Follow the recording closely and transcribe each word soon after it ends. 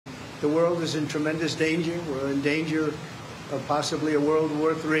The world is in tremendous danger. We're in danger of possibly a World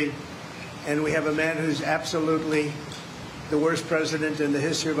War III. And we have a man who's absolutely the worst president in the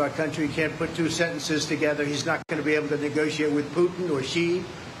history of our country. He can't put two sentences together. He's not going to be able to negotiate with Putin or Xi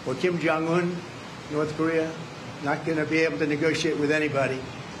or Kim Jong-un, North Korea. Not going to be able to negotiate with anybody.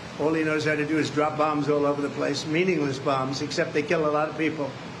 All he knows how to do is drop bombs all over the place, meaningless bombs, except they kill a lot of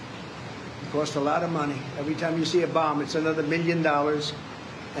people. It costs a lot of money. Every time you see a bomb, it's another $1 million,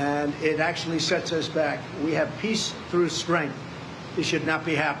 and it actually sets us back. We have peace through strength. This should not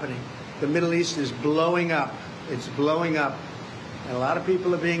be happening. The Middle East is blowing up. It's blowing up, and a lot of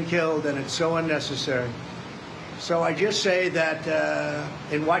people are being killed, and it's so unnecessary. So I just say that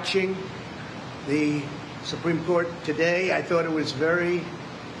in watching the Supreme Court today, I thought it's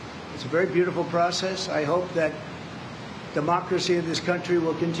a very beautiful process. I hope that democracy in this country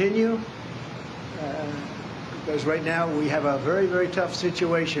will continue, because right now we have a very, very tough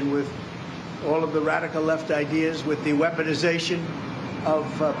situation with all of the radical left ideas, with the weaponization of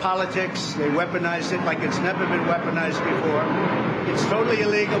politics. They weaponize it like it's never been weaponized before. It's totally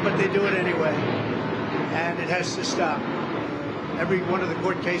illegal, but they do it anyway, and it has to stop. Every one of the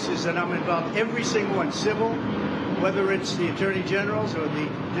court cases that I'm involved, every single one, civil, whether it's the attorney generals or the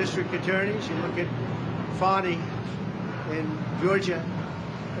district attorneys. You look at Fani in Georgia.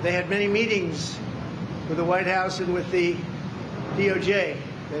 They had many meetings with the White House and with the DOJ.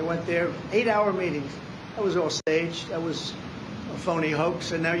 They went there, 8-hour meetings. That was all staged. That was a phony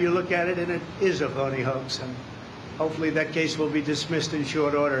hoax. And now you look at it, and it is a phony hoax. And hopefully that case will be dismissed in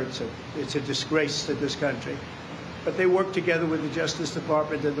short order. It's a disgrace to this country. But they work together with the Justice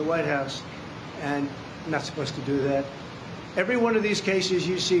Department and the White House, and not supposed to do that. Every one of these cases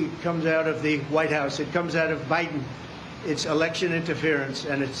you see comes out of the White House. It comes out of Biden. It's election interference,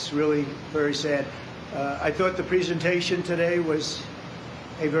 and it's really very sad. I thought the presentation today was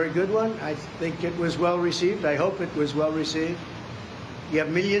a very good one. I think it was well received. I hope it was well received. You have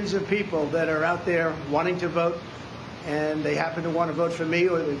millions of people that are out there wanting to vote, and they happen to want to vote for me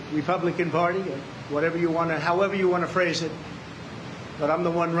or the Republican Party or whatever you want to, however you want to phrase it. But I'm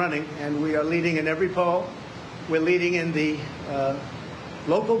the one running, and we are leading in every poll. We're leading in the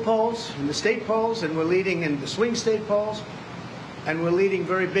local polls, in the state polls, and we're leading in the swing state polls, and we're leading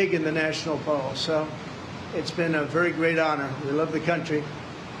very big in the national polls. So it's been a very great honor. We love the country.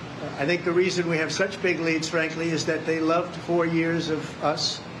 I think the reason we have such big leads, frankly, is that they loved 4 years of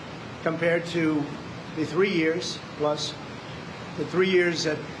us compared to the 3 years plus, the 3 years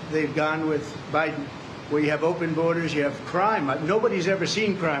that they've gone with Biden, where you have open borders, you have crime. Nobody's ever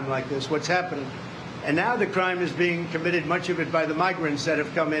seen crime like this, what's happening. And now the crime is being committed, much of it by the migrants that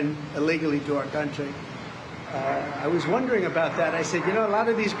have come in illegally to our country. I was wondering about that. I said, you know, a lot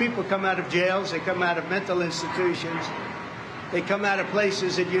of these people come out of jails, they come out of mental institutions, they come out of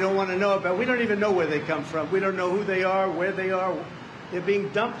places that you don't want to know about. We don't even know where they come from. We don't know who they are, where they are. They're being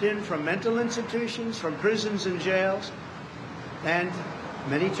dumped in from mental institutions, from prisons and jails, and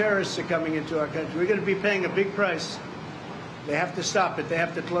many terrorists are coming into our country. We're going to be paying a big price. They have to stop it. They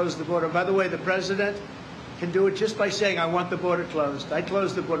have to close the border. By the way, the president can do it just by saying, I want the border closed. I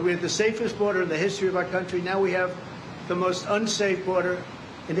closed the border. We had the safest border in the history of our country. Now we have the most unsafe border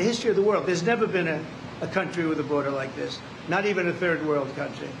in the history of the world. There's never been a country with a border like this, not even a third world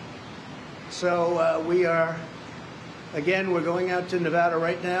country. So we are, again, we're going out to Nevada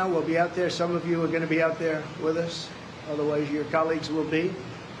right now. We'll be out there. Some of you are going to be out there with us. Otherwise, your colleagues will be.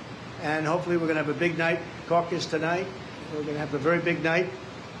 And hopefully we're going to have a big night, caucus tonight. We're going to have a very big night.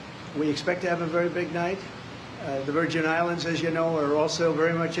 We expect to have a very big night. The Virgin Islands, as you know, are also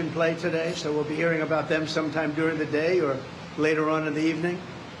very much in play today, so we'll be hearing about them sometime during the day or later on in the evening.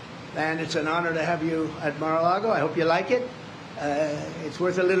 And it's an honor to have you at Mar-a-Lago. I hope you like it. It's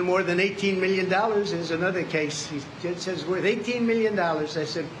worth a little more than $18 million. There's another case. He says it's worth $18 million. I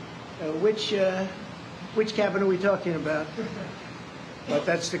said, which cabin are we talking about? But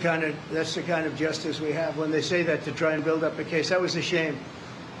that's the kind of justice we have. When they say that to try and build up a case, that was a shame.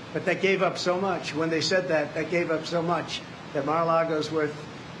 But that gave up so much. When they said that, that gave up so much that Mar-a-Lago's worth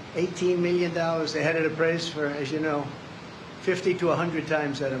 $18 million. They had it appraised for, as you know, 50 to 100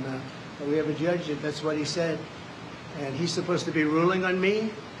 times that amount. But we have a judge that's what he said. And he's supposed to be ruling on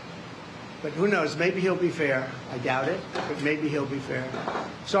me. But who knows? Maybe he'll be fair. I doubt it, but maybe he'll be fair.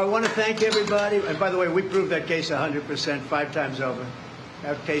 So I want to thank everybody. And by the way, we proved that case 100%, 5 times over.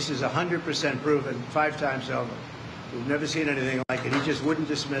 That case is 100% proven, 5 times over. We've never seen anything like it. He just wouldn't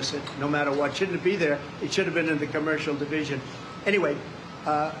dismiss it, no matter what. Shouldn't it be there? It should have been in the commercial division. Anyway,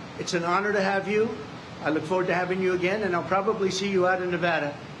 it's an honor to have you. I look forward to having you again, and I'll probably see you out in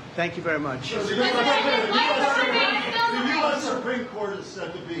Nevada. Thank you very much. Supreme Court is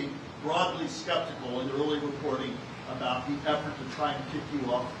said to be broadly skeptical in early reporting about the effort to try and kick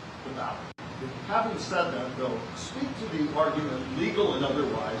you off the ballot. Having said that, though, speak to the argument, legal and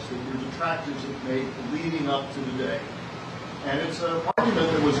otherwise, that your detractors have made leading up to today. And it's an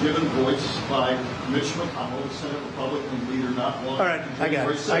argument that was given voice by Mitch McConnell, the Senate Republican leader, not long. All right, I got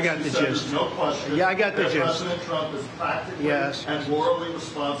the gist. There's no question. Yeah, I got the gist. President Trump is practically and morally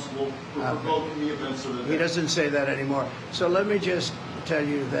responsible for provoking the events of the day. He doesn't say that anymore. So let me just tell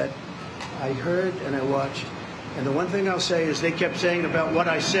you that I heard and I watched, and the one thing I'll say is they kept saying about what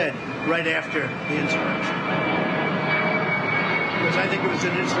I said right after the insurrection. Because I think it was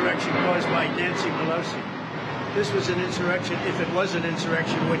an insurrection caused by Nancy Pelosi. This was an insurrection, if it was an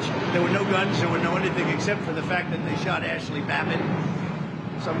insurrection, which there were no guns, there were no anything except for the fact that they shot Ashley Babbitt.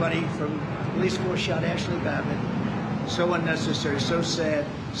 Somebody from the police force shot Ashley Babbitt. So unnecessary, so sad,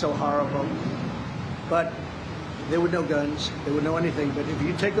 so horrible. But there were no guns, there were no anything. But if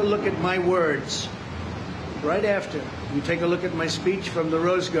you take a look at my words, right after, you take a look at my speech from the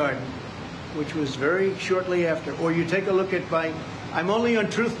Rose Garden, which was very shortly after, or you take a look at I'm only on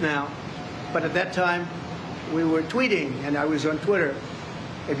Truth now, but at that time, we were tweeting, and I was on Twitter.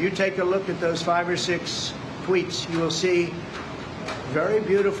 If you take a look at those 5 or 6 tweets, you will see very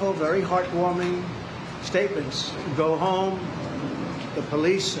beautiful, very heartwarming statements. Go home, the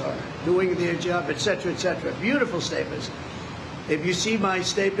police are doing their job, etc., etc. Beautiful statements. If you see my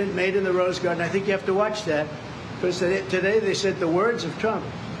statement made in the Rose Garden, I think you have to watch that, because today they said the words of Trump.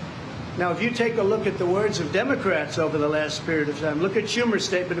 Now, if you take a look at the words of Democrats over the last period of time, look at Schumer's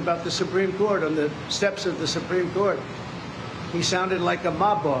statement about the Supreme Court on the steps of the Supreme Court. He sounded like a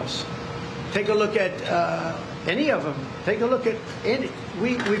mob boss. Take a look at any of them. Take a look at any.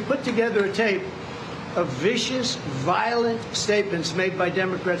 We put together a tape of vicious, violent statements made by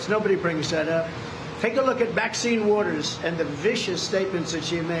Democrats. Nobody brings that up. Take a look at Maxine Waters and the vicious statements that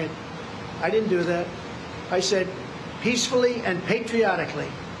she made. I didn't do that. I said peacefully and patriotically.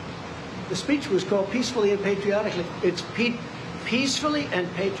 The speech was called Peacefully and Patriotically. It's peacefully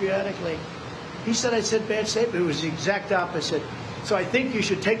and patriotically. He said I said bad statement. It was the exact opposite. So I think you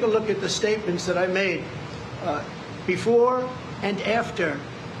should take a look at the statements that I made before and after,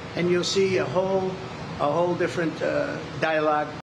 and you'll see a whole different dialogue.